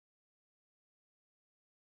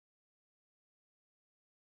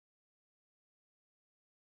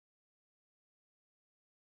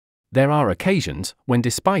There are occasions when,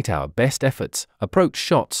 despite our best efforts, approach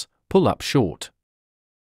shots pull up short.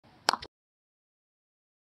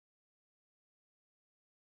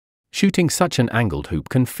 Shooting such an angled hoop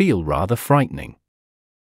can feel rather frightening.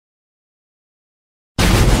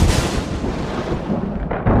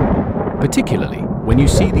 Particularly when you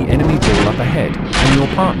see the enemy ball up ahead and your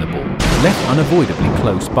partner ball left unavoidably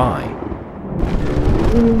close by.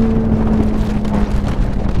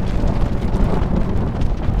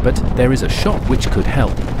 But there is a shot which could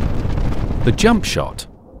help. The jump shot.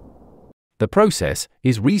 The process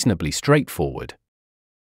is reasonably straightforward.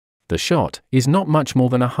 The shot is not much more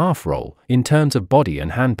than a half roll in terms of body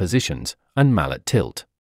and hand positions and mallet tilt.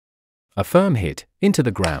 A firm hit into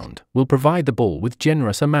the ground will provide the ball with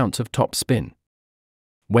generous amounts of top spin.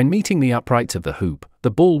 When meeting the uprights of the hoop,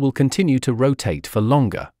 the ball will continue to rotate for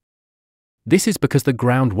longer. This is because the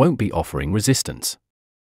ground won't be offering resistance.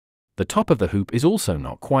 The top of the hoop is also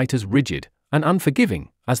not quite as rigid and unforgiving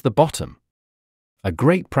as the bottom. A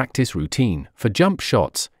great practice routine for jump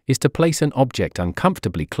shots is to place an object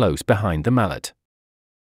uncomfortably close behind the mallet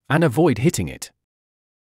and avoid hitting it.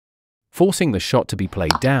 Forcing the shot to be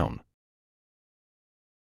played down